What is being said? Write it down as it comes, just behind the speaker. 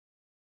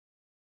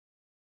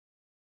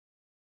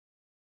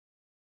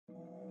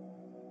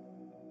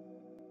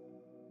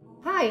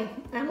Hi,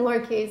 I'm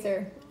Laura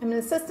Kaiser. I'm an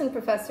assistant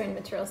professor in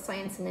material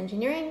science and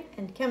engineering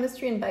and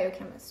chemistry and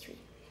biochemistry.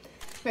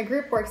 My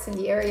group works in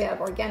the area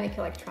of organic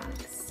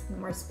electronics.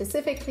 More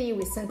specifically,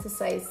 we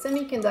synthesize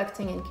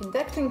semiconducting and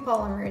conducting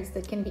polymers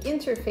that can be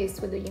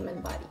interfaced with the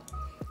human body,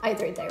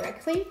 either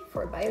directly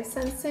for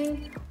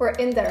biosensing or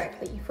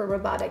indirectly for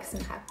robotics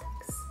and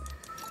haptics.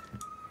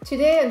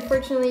 Today,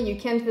 unfortunately, you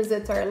can't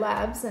visit our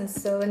labs, and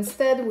so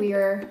instead we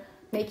are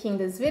making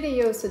this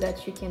video so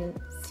that you can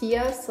see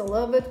us a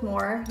little bit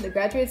more. The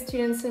graduate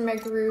students in my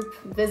group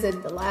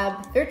visit the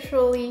lab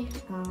virtually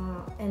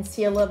and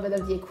see a little bit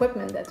of the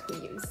equipment that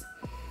we use.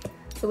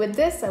 So with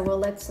this, I will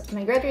let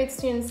my graduate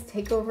students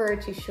take over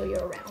to show you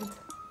around.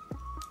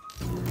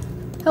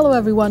 Hello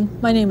everyone,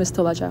 my name is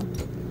Tolaja.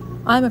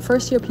 I'm a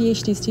first-year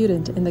PhD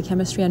student in the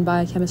Chemistry and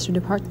Biochemistry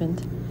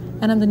department,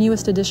 and I'm the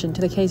newest addition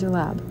to the Kaiser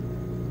lab.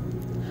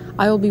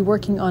 I will be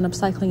working on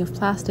upcycling of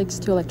plastics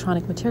to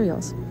electronic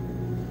materials.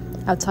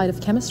 Outside of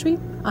chemistry,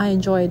 I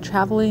enjoy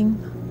traveling,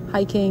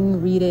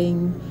 hiking,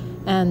 reading,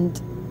 and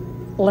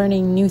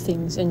learning new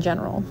things in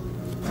general.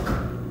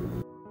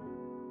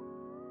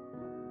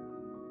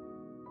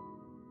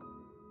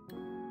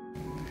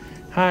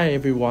 Hi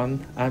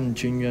everyone, I'm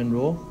Junyuan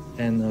Luo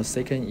and a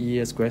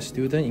second-year grad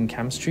student in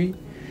chemistry.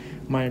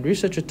 My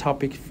research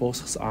topic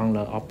focuses on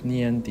the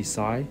opinion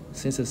design,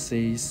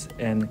 synthesis,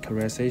 and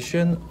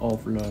characterization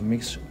of the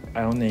mixed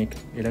ionic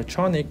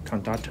electronic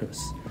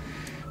conductors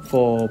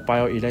for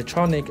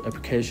bioelectronic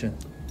application.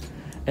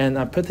 And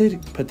I'm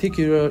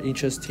particularly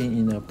interested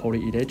in a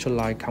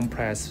polyelectrolyte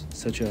complex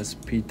such as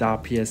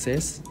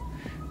PSS.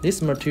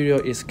 This material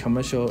is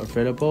commercially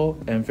available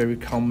and very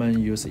common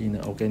use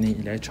in organic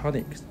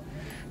electronics.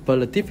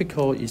 But the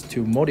difficulty is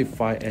to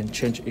modify and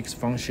change its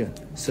function,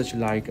 such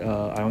like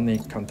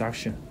ionic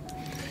conduction.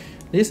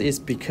 This is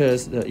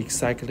because the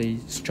exact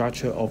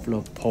structure of the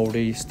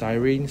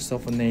polystyrene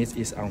sulfonate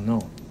is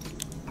unknown.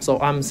 So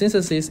I'm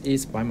synthesis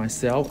it by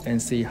myself and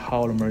see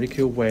how the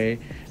molecular weight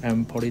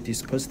and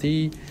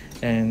polydispersity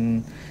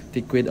and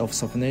degree of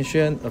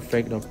sulfonation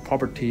affect the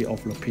property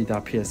of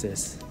the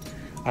PSS.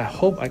 I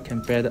hope I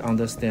can better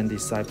understand the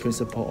design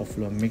principle of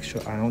the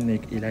mixed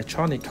ionic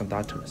electronic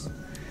conductors.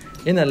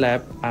 In the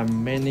lab,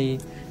 I'm mainly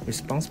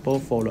responsible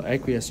for the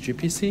aqueous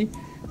GPC,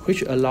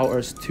 which allow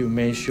us to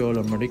measure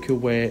the molecular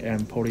weight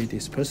and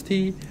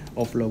polydispersity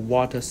of the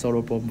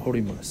water-soluble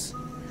polymers.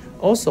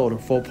 Also the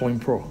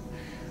 4-point probe,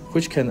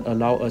 which can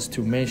allow us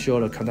to measure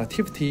the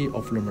conductivity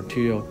of the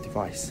material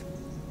device.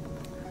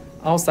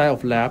 Outside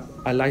of lab,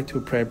 I like to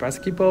play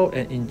basketball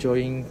and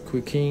enjoying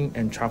cooking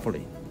and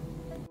traveling.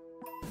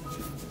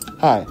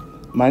 Hi,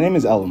 my name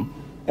is Elam,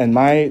 and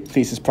my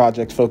thesis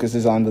project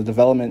focuses on the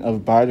development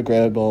of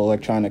biodegradable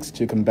electronics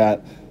to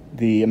combat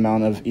the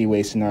amount of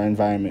e-waste in our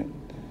environment.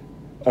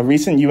 A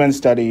recent UN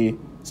study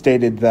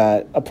stated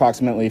that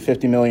approximately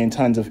 50 million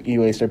tons of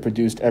e-waste are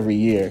produced every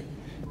year,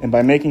 and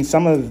by making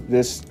some of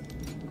this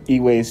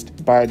e-waste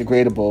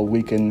biodegradable,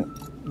 we can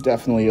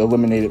definitely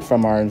eliminate it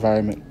from our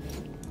environment.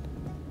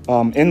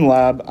 In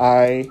lab,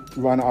 I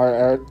run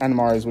our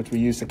NMRs, which we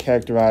use to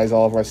characterize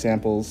all of our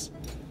samples.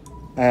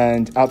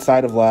 And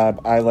outside of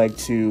lab, I like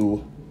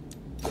to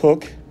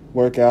cook,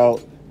 work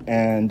out,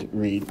 and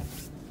read.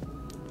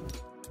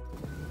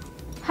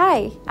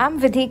 Hi, I'm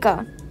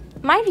Vidhika.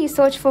 My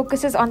research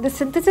focuses on the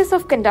synthesis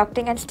of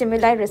conducting and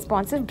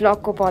stimuli-responsive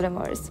block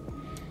copolymers.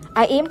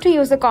 I aim to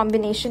use a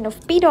combination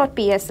of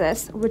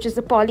P.PSS, which is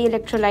a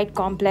polyelectrolyte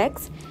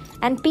complex,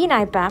 and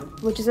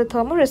P-NIPAM, which is a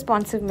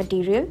thermoresponsive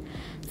material,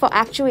 for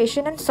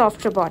actuation and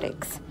soft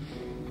robotics.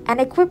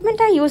 An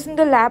equipment I use in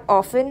the lab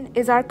often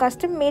is our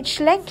custom-made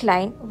Schlenk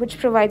line, which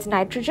provides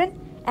nitrogen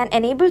and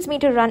enables me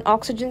to run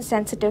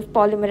oxygen-sensitive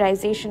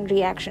polymerization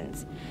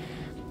reactions.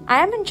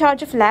 I am in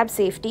charge of lab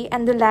safety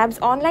and the lab's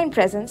online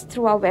presence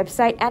through our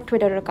website and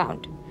Twitter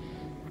account.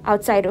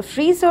 Outside of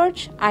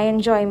research, I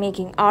enjoy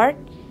making art,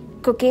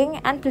 cooking,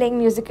 and playing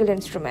musical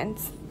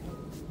instruments.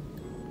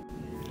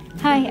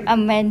 Hi,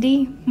 I'm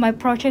Mandy. My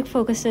project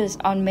focuses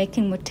on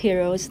making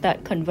materials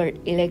that convert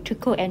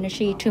electrical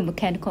energy to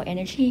mechanical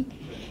energy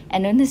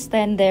and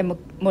understand their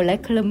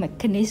molecular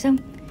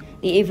mechanism.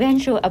 The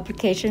eventual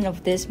application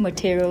of these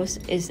materials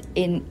is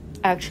in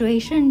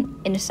actuation,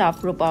 in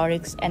soft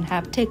robotics and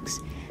haptics,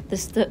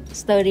 the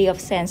study of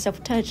sense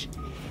of touch.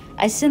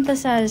 I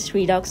synthesize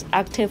redox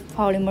active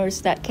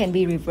polymers that can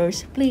be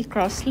reversibly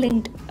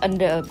cross-linked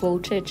under a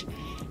voltage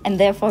and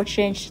therefore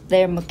change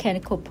their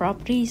mechanical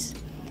properties.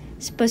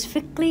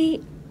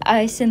 Specifically,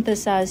 I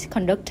synthesize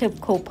conductive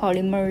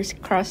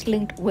copolymers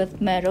cross-linked with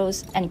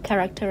metals and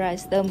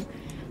characterize them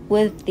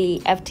with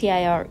the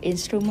FTIR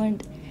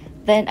instrument.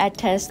 Then I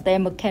test their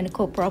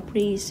mechanical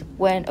properties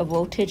when a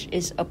voltage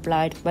is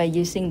applied by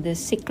using the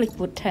cyclic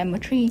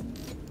voltammetry.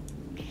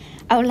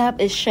 Our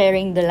lab is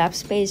sharing the lab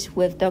space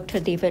with Dr.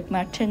 David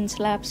Martin's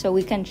lab, so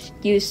we can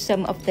use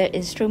some of their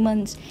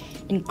instruments,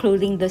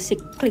 including the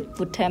cyclic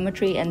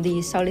voltammetry and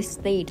the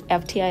solid-state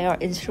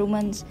FTIR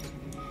instruments.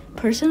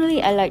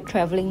 Personally, I like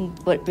traveling,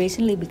 but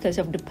recently because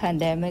of the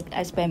pandemic,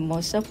 I spend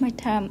most of my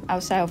time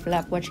outside of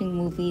lab watching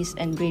movies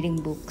and reading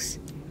books.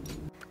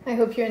 I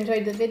hope you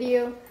enjoyed the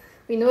video.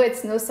 We know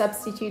it's no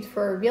substitute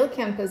for a real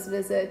campus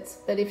visit,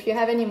 but if you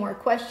have any more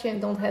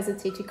questions, don't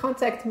hesitate to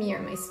contact me or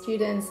my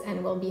students,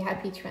 and we'll be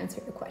happy to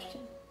answer your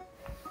question.